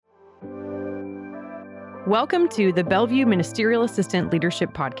Welcome to the Bellevue Ministerial Assistant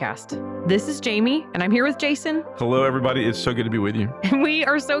Leadership Podcast. This is Jamie, and I'm here with Jason. Hello, everybody. It's so good to be with you. And we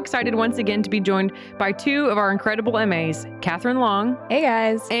are so excited once again to be joined by two of our incredible MAs, Catherine Long. Hey,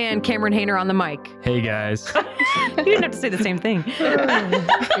 guys. And Cameron Hayner on the mic. Hey, guys. You didn't have to say the same thing.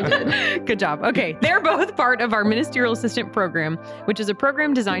 We did. Good job. Okay. They're both part of our Ministerial Assistant Program, which is a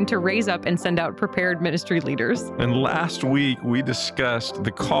program designed to raise up and send out prepared ministry leaders. And last week, we discussed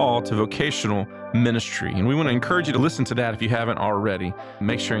the call to vocational ministry. And we want to encourage you to listen to that if you haven't already.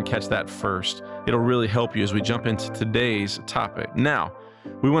 Make sure and catch that first. It'll really help you as we jump into today's topic. Now,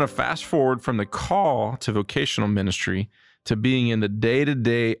 we want to fast forward from the call to vocational ministry to being in the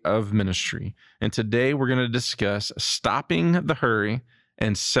day-to-day of ministry. And today we're going to discuss stopping the hurry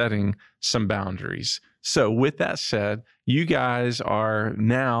and setting some boundaries. So with that said, you guys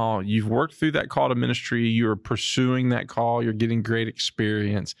you've worked through that call to ministry. You're pursuing that call. You're getting great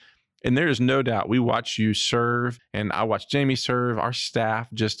experience. And there is no doubt we watch you serve, and I watch Jamie serve, our staff,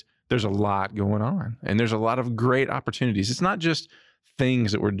 there's a lot going on. And there's a lot of great opportunities. It's not just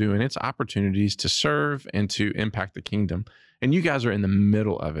things that we're doing, it's opportunities to serve and to impact the kingdom. And you guys are in the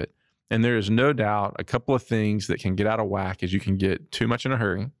middle of it. And there is no doubt a couple of things that can get out of whack is you can get too much in a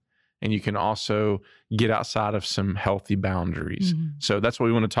hurry, and you can also get outside of some healthy boundaries. Mm-hmm. So that's what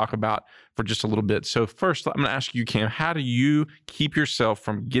we want to talk about for just a little bit. So first, I'm going to ask you, Cam, how do you keep yourself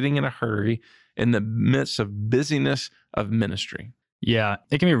from getting in a hurry in the midst of busyness of ministry? Yeah,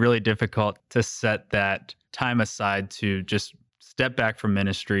 it can be really difficult to set that time aside to just step back from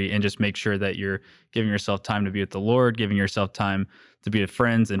ministry and just make sure that you're giving yourself time to be with the Lord, giving yourself time to be with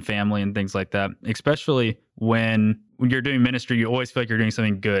friends and family and things like that, especially when you're doing ministry, you always feel like you're doing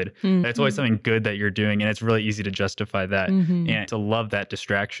something good. Mm-hmm. It's always something good that you're doing, and it's really easy to justify that and to love that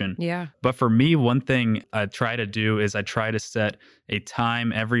distraction. Yeah. But for me, one thing I try to do is I try to set a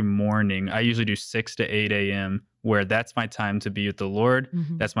time every morning. I usually do 6 to 8 a.m., where that's my time to be with the Lord.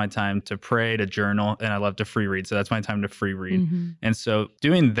 Mm-hmm. That's my time to pray, to journal, and I love to free read. So that's my time to free read. Mm-hmm. And so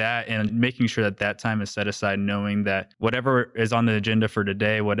doing that and making sure that that time is set aside, knowing that whatever is on the agenda for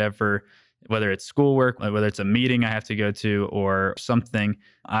today, whether it's schoolwork, whether it's a meeting I have to go to or something,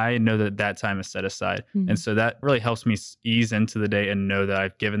 I know that that time is set aside. Mm-hmm. And so that really helps me ease into the day and know that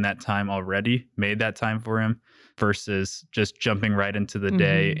I've given that time already, made that time for Him, versus just jumping right into the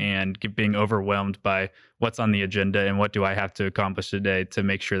day and being overwhelmed by what's on the agenda and what do I have to accomplish today to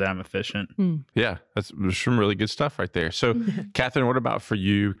make sure that I'm efficient. Yeah, there's some really good stuff right there. So, Catherine, what about for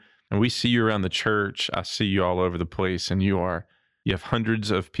you? And we see you around the church. I see you all over the place, and you have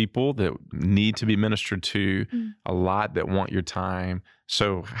hundreds of people that need to be ministered to, a lot that want your time.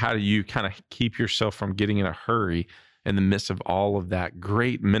 So how do you kind of keep yourself from getting in a hurry in the midst of all of that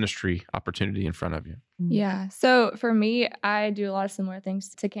great ministry opportunity in front of you? Yeah. So for me, I do a lot of similar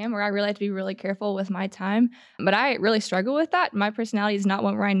things to Cam, where I really have to be really careful with my time. But I really struggle with that. My personality is not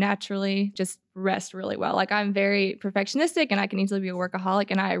one where I naturally just rest really well. Like, I'm very perfectionistic, and I can easily be a workaholic,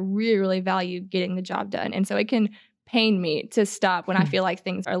 and I really, really value getting the job done. And so it can pain me to stop when I feel like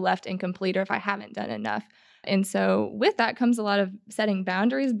things are left incomplete or if I haven't done enough. And so with that comes a lot of setting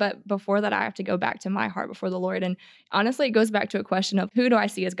boundaries. But before that, I have to go back to my heart before the Lord. And honestly, it goes back to a question of, who do I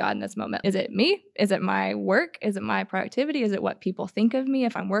see as God in this moment? Is it me? Is it my work? Is it my productivity? Is it what people think of me?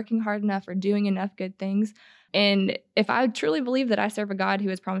 If I'm working hard enough or doing enough good things? And if I truly believe that I serve a God who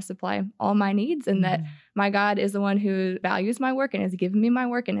has promised to supply all my needs, and that my God is the one who values my work and has given me my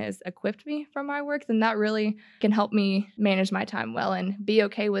work and has equipped me for my work, then that really can help me manage my time well and be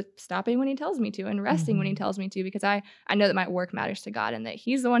okay with stopping when He tells me to and resting when He tells me to, because I know that my work matters to God and that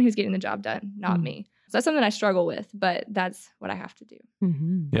He's the one who's getting the job done, not me. So that's something I struggle with, but that's what I have to do.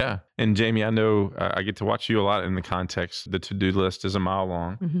 Yeah. And Jamie, I know I get to watch you a lot in the context. The to-do list is a mile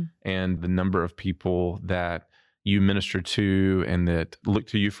long, and the number of people that you minister to and that look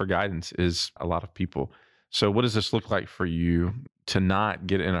to you for guidance is a lot of people. So what does this look like for you to not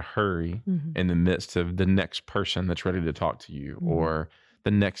get in a hurry in the midst of the next person that's ready to talk to you or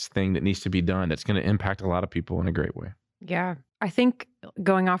the next thing that needs to be done that's going to impact a lot of people in a great way? Yeah. I think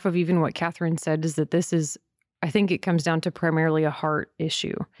going off of even what Catherine said is that I think it comes down to primarily a heart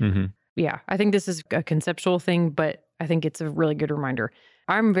issue. Yeah. I think this is a conceptual thing, but I think it's a really good reminder.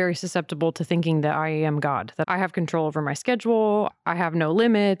 I'm very susceptible to thinking that I am God, that I have control over my schedule. I have no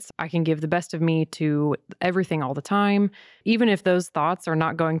limits. I can give the best of me to everything all the time. Even if those thoughts are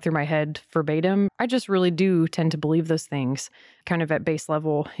not going through my head verbatim, I just really do tend to believe those things. kind of at base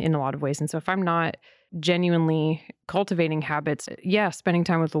level in a lot of ways. And so if I'm not genuinely cultivating habits, spending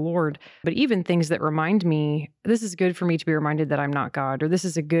time with the Lord, but even things that remind me, this is good for me to be reminded that I'm not God, or this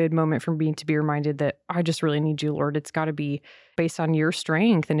is a good moment for me to be reminded that I just really need you, Lord. It's got to be based on your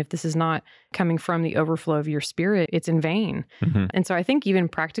strength. And if this is not coming from the overflow of your Spirit, it's in vain. Mm-hmm. And so I think even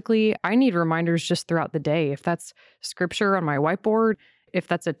practically, I need reminders just throughout the day. If that's scripture on my whiteboard, if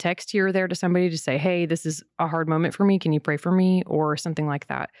that's a text here or there to somebody to say, hey, this is a hard moment for me, can you pray for me? Or something like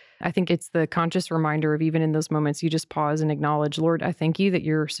that. I think it's the conscious reminder of, even in those moments, you just pause and acknowledge, Lord, I thank you that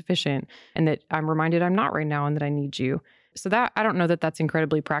you're sufficient and that I'm reminded I'm not right now and that I need you. So that, I don't know that that's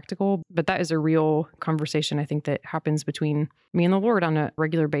incredibly practical, but that is a real conversation, I think, that happens between me and the Lord on a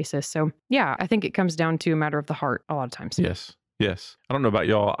regular basis. So yeah, I think it comes down to a matter of the heart a lot of times. Yes. Yes. I don't know about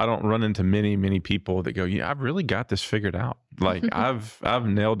y'all. I don't run into many people that go, yeah, I've really got this figured out. Like I've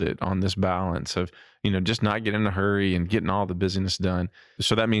nailed it on this balance of, just not getting in a hurry and getting all the busyness done.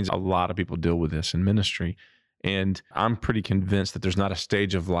 So that means a lot of people deal with this in ministry. And I'm pretty convinced that there's not a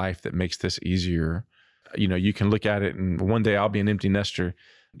stage of life that makes this easier. You can look at it and one day I'll be an empty nester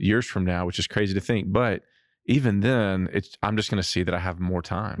years from now, which is crazy to think. But even then, I'm just going to see that I have more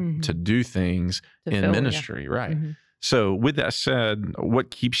time to do things in ministry. Yeah. Right. Mm-hmm. So with that said, what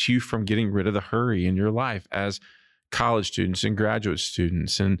keeps you from getting rid of the hurry in your life as college students and graduate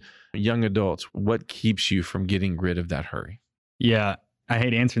students and young adults? What keeps you from getting rid of that hurry? Yeah, I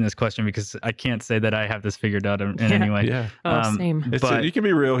hate answering this question because I can't say that I have this figured out in any way. Yeah. Same. But you can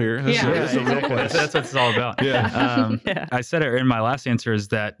be real here. That's a real question. That's what it's all about. Yeah. I said it in my last answer is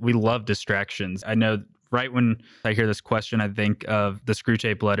that we love distractions. I know right when I hear this question, I think of the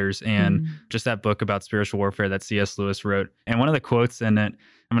Screwtape Letters and just that book about spiritual warfare that C.S. Lewis wrote. And one of the quotes in it,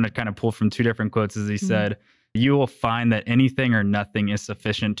 I'm going to kind of pull from two different quotes, is he said, "You will find that anything or nothing is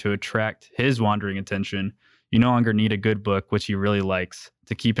sufficient to attract his wandering attention. You no longer need a good book, which he really likes,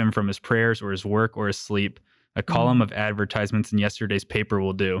 to keep him from his prayers or his work or his sleep. A column of advertisements in yesterday's paper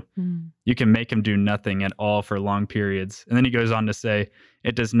will do. You can make him do nothing at all for long periods." And then he goes on to say,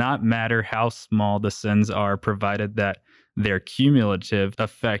 "It does not matter how small the sins are, provided that their cumulative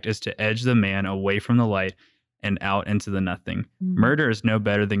effect is to edge the man away from the light and out into the nothing. Murder is no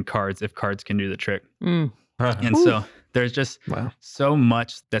better than cards if cards can do the trick." And so there's just so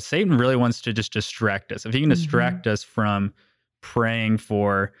much that Satan really wants to just distract us. If he can distract us from praying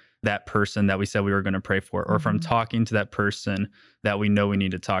for that person that we said we were going to pray for, or from talking to that person that we know we need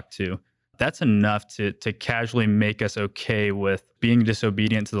to talk to, that's enough to casually make us okay with being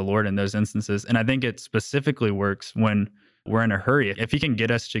disobedient to the Lord in those instances. And I think it specifically works when we're in a hurry. If he can get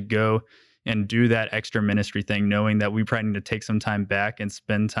us to go and do that extra ministry thing, knowing that we probably need to take some time back and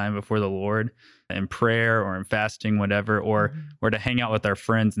spend time before the Lord in prayer or in fasting, whatever, or to hang out with our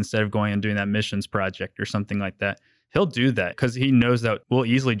friends instead of going and doing that missions project or something like that. He'll do that because he knows that we'll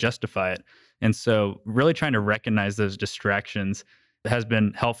easily justify it. And so really trying to recognize those distractions has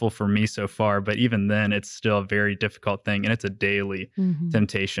been helpful for me so far. But even then, it's still a very difficult thing. And it's a daily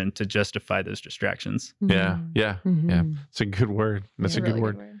temptation to justify those distractions. Yeah. It's a good word. That's a really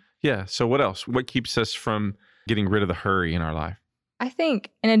good word. Yeah. So what else? What keeps us from getting rid of the hurry in our life? I think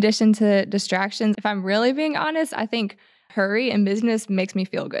in addition to distractions, if I'm really being honest, I think hurry in business makes me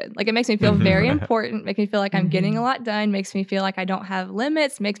feel good. Like it makes me feel very important, makes me feel like I'm getting a lot done, makes me feel like I don't have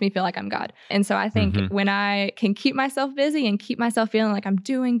limits, makes me feel like I'm God. And so I think when I can keep myself busy and keep myself feeling like I'm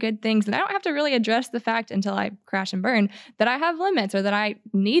doing good things, and I don't have to really address the fact until I crash and burn that I have limits or that I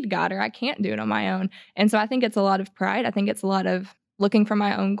need God or I can't do it on my own. And so I think it's a lot of pride. I think it's a lot of looking for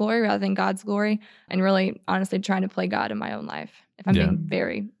my own glory rather than God's glory, and really honestly trying to play God in my own life, if I'm being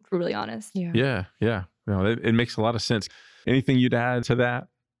very brutally honest. Yeah. No, it makes a lot of sense. Anything you'd add to that?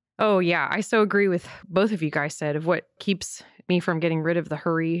 Oh, yeah. I so agree with both of you guys said of what keeps me from getting rid of the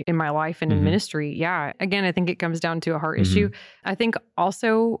hurry in my life and in ministry. Yeah. Again, I think it comes down to a heart issue. I think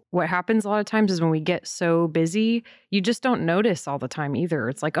also what happens a lot of times is when we get so busy, you just don't notice all the time either.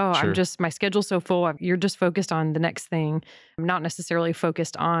 It's like, oh, my schedule's so full. You're just focused on the next thing. I'm not necessarily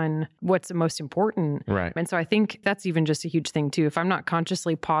focused on what's the most important. Right. And so I think that's even just a huge thing too. If I'm not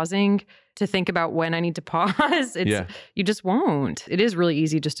consciously pausing to think about when I need to pause, you just won't. It is really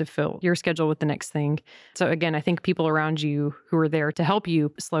easy just to fill your schedule with the next thing. So again, I think people around you who are there to help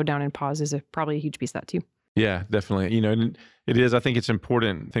you slow down and pause is probably a huge piece of that too. Yeah, definitely. It is. I think it's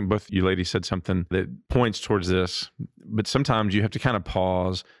important. I think both you ladies said something that points towards this, but sometimes you have to kind of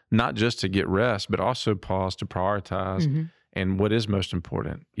pause, not just to get rest, but also pause to prioritize and what is most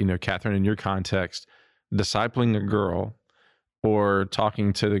important. Catherine, in your context, discipling a girl or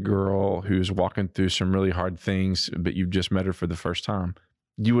talking to the girl who's walking through some really hard things, but you've just met her for the first time,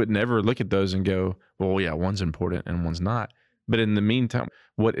 you would never look at those and go, well, yeah, one's important and one's not. But in the meantime,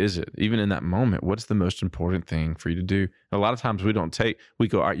 what is it? Even in that moment, what's the most important thing for you to do? A lot of times we go,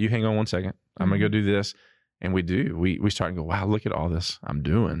 all right, you hang on one second. I'm going to go do this. And we do. We start and go, wow, look at all this I'm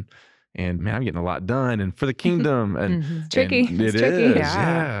doing. And man, I'm getting a lot done and for the kingdom. And It's tricky. It's tricky.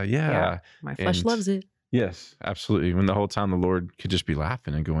 Yeah. My flesh loves it. Yes, absolutely. When the whole time the Lord could just be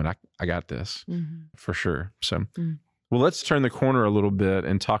laughing and going, I got this for sure. So, well, let's turn the corner a little bit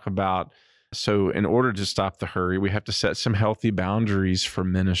and talk about, so in order to stop the hurry, we have to set some healthy boundaries for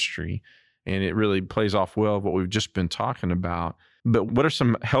ministry. And it really plays off well of what we've just been talking about. But what are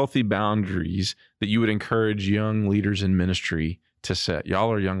some healthy boundaries that you would encourage young leaders in ministry to set?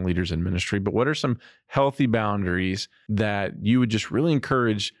 Y'all are young leaders in ministry, but what are some healthy boundaries that you would just really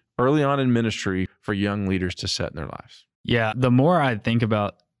encourage early on in ministry for young leaders to set in their lives? Yeah, the more I think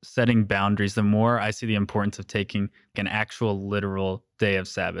about setting boundaries, the more I see the importance of taking an actual literal day of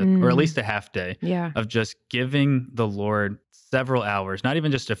Sabbath, or at least a half day of just giving the Lord several hours, not even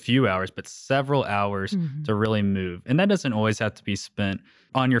just a few hours, but several hours to really move. And that doesn't always have to be spent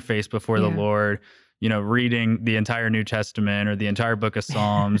on your face before the Lord, reading the entire New Testament or the entire book of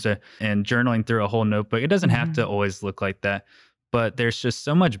Psalms and journaling through a whole notebook. It doesn't have to always look like that. But there's just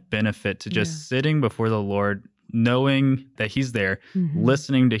so much benefit to just sitting before the Lord, knowing that he's there,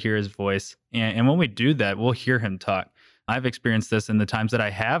 listening to hear his voice. And when we do that, we'll hear him talk. I've experienced this in the times that I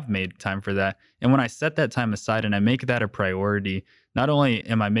have made time for that. And when I set that time aside and I make that a priority, not only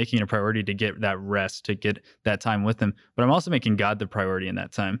am I making it a priority to get that rest, to get that time with him, but I'm also making God the priority in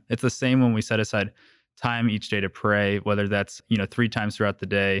that time. It's the same when we set aside time each day to pray, whether that's, 3 times throughout the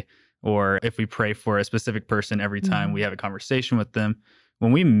day, or if we pray for a specific person every time we have a conversation with them.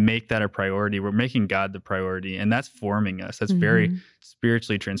 When we make that a priority, we're making God the priority, and that's forming us. That's very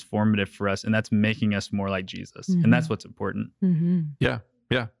spiritually transformative for us, and that's making us more like Jesus. And that's what's important. Yeah.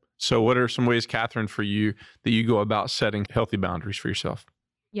 So what are some ways, Catherine, for you that you go about setting healthy boundaries for yourself?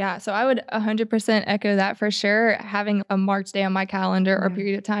 Yeah, so I would 100% echo that for sure. Having a marked day on my calendar or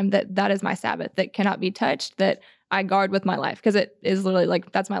period of time that is my Sabbath, that cannot be touched, that I guard with my life, because it is literally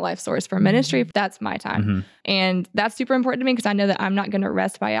like, that's my life source for ministry. That's my time. And that's super important to me because I know that I'm not going to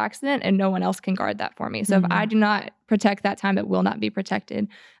rest by accident and no one else can guard that for me. So if I do not protect that time, it will not be protected.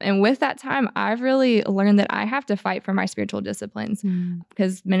 And with that time, I've really learned that I have to fight for my spiritual disciplines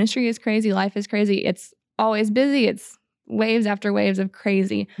because ministry is crazy. Life is crazy. It's always busy. It's waves after waves of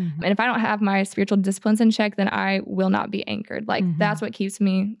crazy. And if I don't have my spiritual disciplines in check, then I will not be anchored. Like that's what keeps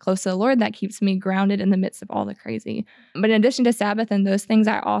me close to the Lord. That keeps me grounded in the midst of all the crazy. But in addition to Sabbath and those things,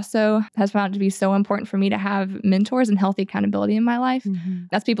 I also has found it to be so important for me to have mentors and healthy accountability in my life.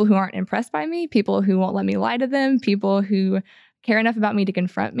 That's people who aren't impressed by me, people who won't let me lie to them, people who care enough about me to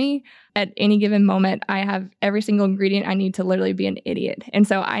confront me. At any given moment, I have every single ingredient I need to literally be an idiot. And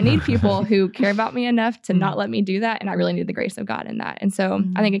so I need people who care about me enough to not let me do that. And I really need the grace of God in that. And so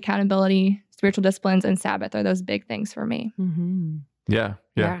I think accountability, spiritual disciplines, and Sabbath are those big things for me. Yeah.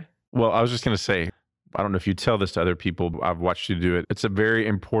 Well, I was just going to say, I don't know if you tell this to other people, but I've watched you do it. It's a very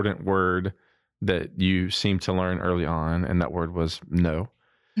important word that you seem to learn early on. And that word was no.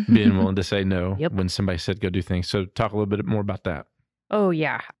 Being willing to say no when somebody said go do things. So talk a little bit more about that. Oh,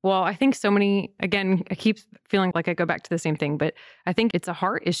 yeah. Well, I think again, I keep feeling like I go back to the same thing, but I think it's a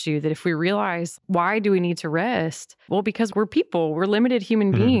heart issue that if we realize, why do we need to rest? Well, because we're people, we're limited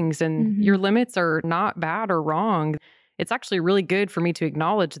human beings, and your limits are not bad or wrong. It's actually really good for me to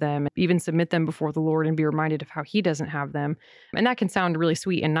acknowledge them, even submit them before the Lord and be reminded of how he doesn't have them. And that can sound really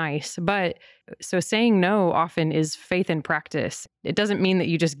sweet and nice. But so saying no often is faith in practice. It doesn't mean that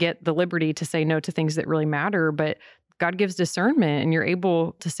you just get the liberty to say no to things that really matter, but God gives discernment and you're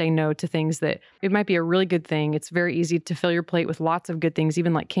able to say no to things that it might be a really good thing. It's very easy to fill your plate with lots of good things,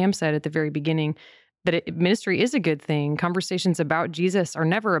 even like Cam said at the very beginning, that ministry is a good thing. Conversations about Jesus are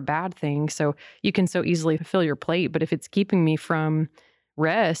never a bad thing. So you can so easily fill your plate. But if it's keeping me from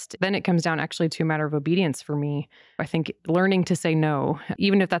rest, then it comes down actually to a matter of obedience for me. I think learning to say no,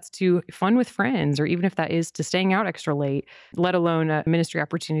 even if that's to fun with friends, or even if that is to staying out extra late, let alone a ministry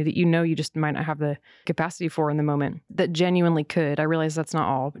opportunity that you just might not have the capacity for in the moment, that genuinely could. I realize that's not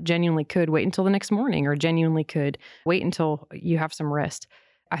all, but genuinely could wait until the next morning, or genuinely could wait until you have some rest.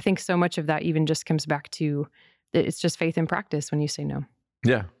 I think so much of that even just comes back to, it's just faith in practice when you say no.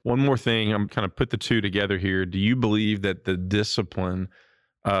 Yeah. One more thing, I'm kind of put the two together here. Do you believe that the discipline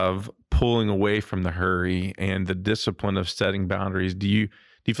of pulling away from the hurry and the discipline of setting boundaries, do you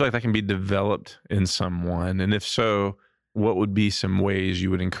feel like that can be developed in someone? And if so, what would be some ways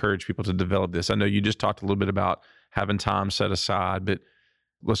you would encourage people to develop this? I know you just talked a little bit about having time set aside, but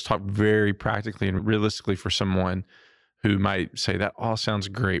let's talk very practically and realistically for someone who might say, that all sounds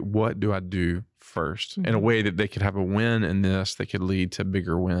great. What do I do first in a way that they could have a win in this that could lead to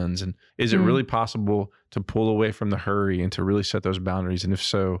bigger wins? And is it really possible to pull away from the hurry and to really set those boundaries? And if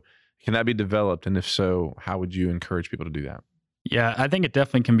so, can that be developed? And if so, how would you encourage people to do that? Yeah, I think it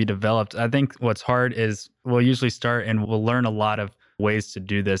definitely can be developed. I think what's hard is we'll usually start and we'll learn a lot of ways to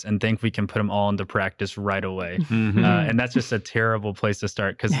do this and think we can put them all into practice right away. And that's just a terrible place to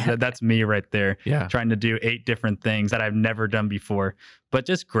start, because that's me right there, trying to do 8 different things that I've never done before. But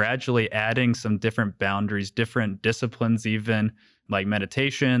just gradually adding some different boundaries, different disciplines, even like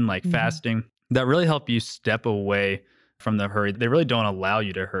meditation, like fasting, that really help you step away from the hurry. They really don't allow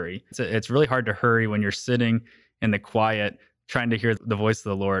you to hurry. It's really hard to hurry when you're sitting in the quiet, trying to hear the voice of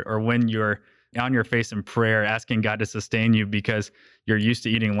the Lord, or when you're on your face in prayer, asking God to sustain you because you're used to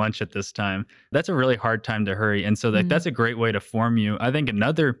eating lunch at this time. That's a really hard time to hurry. And so that's a great way to form you. I think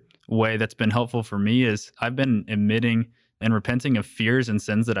another way that's been helpful for me is I've been admitting and repenting of fears and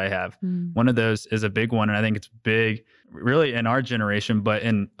sins that I have. One of those is a big one. And I think it's big really in our generation, but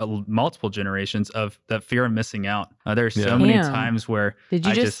in multiple generations, of that fear of missing out. There's so many times where Did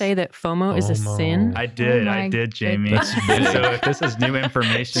you just say that FOMO is a sin? I did, Jamie. And so if this is new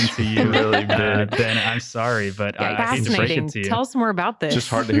information to you, then I'm sorry, but I hate to break it to you. Tell us more about this. Just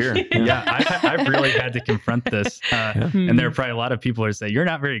hard to hear. I've really had to confront this. And there are probably a lot of people who say, you're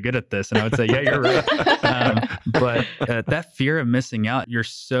not very good at this. And I would say, yeah, you're right. But that fear of missing out, you're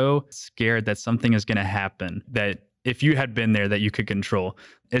so scared that something is going to happen that if you had been there that you could control.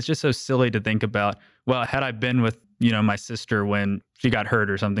 It's just so silly to think about, well, had I been with, my sister when she got hurt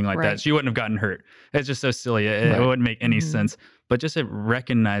or something like that, she wouldn't have gotten hurt. It's just so silly. It wouldn't make any sense. But just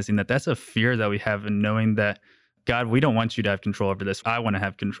recognizing that that's a fear that we have, and knowing that, God, we don't want you to have control over this. I want to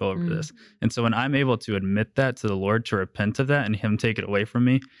have control over this. And so when I'm able to admit that to the Lord, to repent of that and him take it away from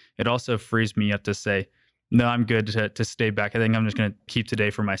me, it also frees me up to say, no, I'm good to stay back. I think I'm just going to keep today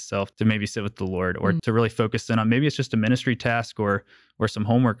for myself, to maybe sit with the Lord, or to really focus in on, maybe it's just a ministry task or some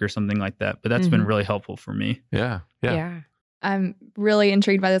homework or something like that. But that's been really helpful for me. Yeah. I'm really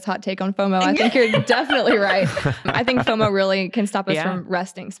intrigued by this hot take on FOMO. I think you're definitely right. I think FOMO really can stop us from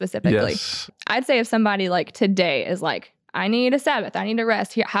resting specifically. Yes. I'd say if somebody like today is like, I need a Sabbath, I need to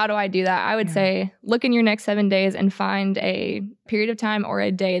rest. How do I do that? I would say look in your next 7 days and find a period of time or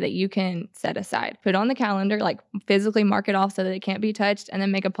a day that you can set aside. Put it on the calendar, like physically mark it off so that it can't be touched, and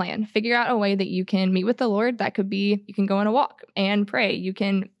then make a plan. Figure out a way that you can meet with the Lord. That could be, you can go on a walk and pray. You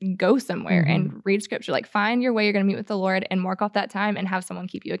can go somewhere and read scripture. Like find your way you're going to meet with the Lord and mark off that time and have someone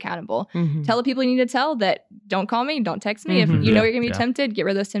keep you accountable. Tell the people you need to tell that don't call me, don't text me. If you know you're going to be tempted, get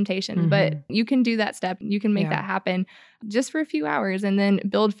rid of those temptations. But you can do that step. You can make that happen just for a few hours and then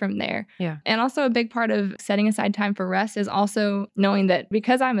build from there. And also a big part of setting aside time for rest is also knowing that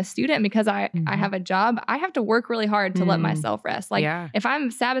because I'm a student, because I have a job, I have to work really hard to let myself rest. Like if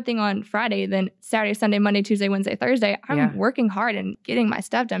I'm Sabbathing on Friday, then Saturday, Sunday, Monday, Tuesday, Wednesday, Thursday, I'm working hard and getting my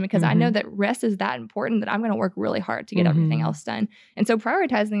stuff done, because I know that rest is that important that I'm going to work really hard to get everything else done. And so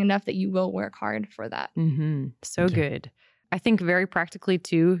prioritizing enough that you will work hard for that. So good. I think very practically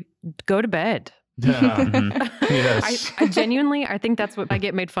too, go to bed. Yes. I genuinely, I think that's what I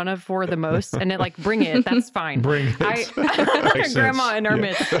get made fun of for the most. And bring it. That's fine. Bring it. Grandma in our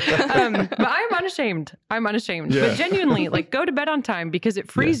midst. But I'm unashamed. But genuinely, go to bed on time, because it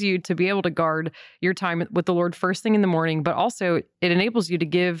frees you to be able to guard your time with the Lord first thing in the morning. But also it enables you to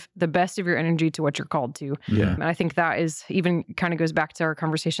give the best of your energy to what you're called to. And I think that is even kind of goes back to our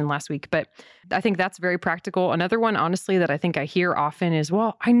conversation last week. But I think that's very practical. Another one, honestly, that I think I hear often is,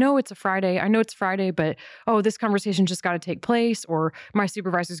 well, I know it's Friday, but this conversation just got to take place, or my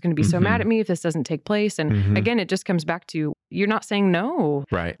supervisor is going to be so mad at me if this doesn't take place. And again, it just comes back to, you're not saying no.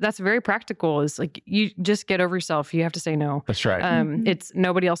 Right. That's very practical. Is you just get over yourself. You have to say no. That's right. It's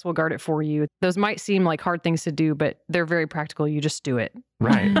nobody else will guard it for you. Those might seem like hard things to do, but they're very practical. You just do it.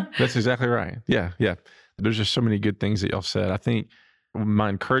 Right. That's exactly right. Yeah. There's just so many good things that y'all said. I think my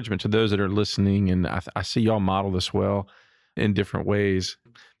encouragement to those that are listening, and I see y'all model this well in different ways.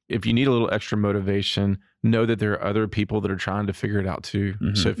 If you need a little extra motivation, know that there are other people that are trying to figure it out too.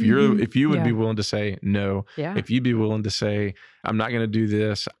 So if you would be willing to say no, if you'd be willing to say, I'm not going to do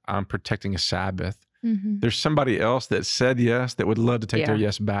this, I'm protecting a Sabbath. There's somebody else that said yes that would love to take their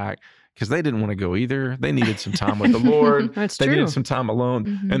yes back, because they didn't want to go either. They needed some time with the Lord. They needed some time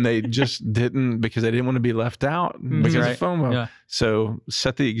alone, and they just didn't, because they didn't want to be left out because of FOMO. So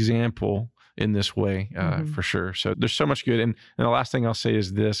set the example in this way, for sure. So there's so much good. And the last thing I'll say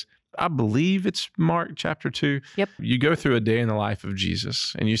is this. I believe it's Mark chapter 2. You go through a day in the life of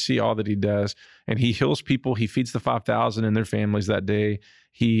Jesus, and you see all that he does, and he heals people. He feeds the 5,000 and their families that day.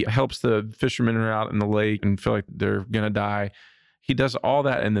 He helps the fishermen who are out in the lake and feel like they're going to die. He does all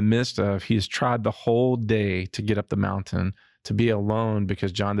that in the midst of, he's tried the whole day to get up the mountain, to be alone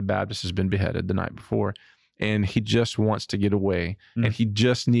because John the Baptist has been beheaded the night before. And he just wants to get away. And he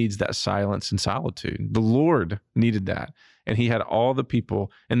just needs that silence and solitude. The Lord needed that. And he had all the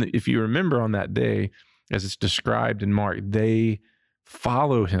people. And if you remember on that day, as it's described in Mark, they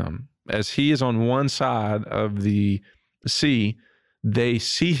follow him. As he is on one side of the sea, they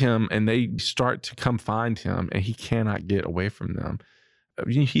see him and they start to come find him, and he cannot get away from them.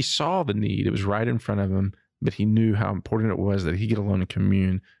 He saw the need. It was right in front of him, but he knew how important it was that he get alone and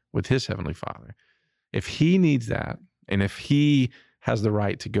commune with his Heavenly Father. If he needs that, and if he has the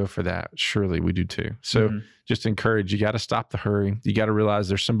right to go for that, surely we do too. So just encourage, you got to stop the hurry. You got to realize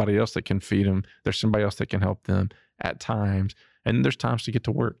there's somebody else that can feed them. There's somebody else that can help them at times. And there's times to get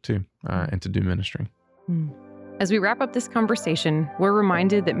to work too, and to do ministry. As we wrap up this conversation, we're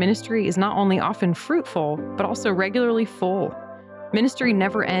reminded that ministry is not only often fruitful, but also regularly full. Ministry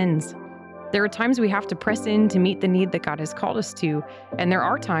never ends. There are times we have to press in to meet the need that God has called us to, and there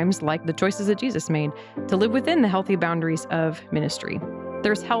are times, like the choices that Jesus made, to live within the healthy boundaries of ministry.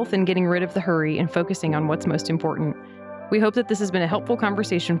 There's health in getting rid of the hurry and focusing on what's most important. We hope that this has been a helpful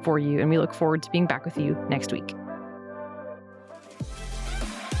conversation for you, and we look forward to being back with you next week.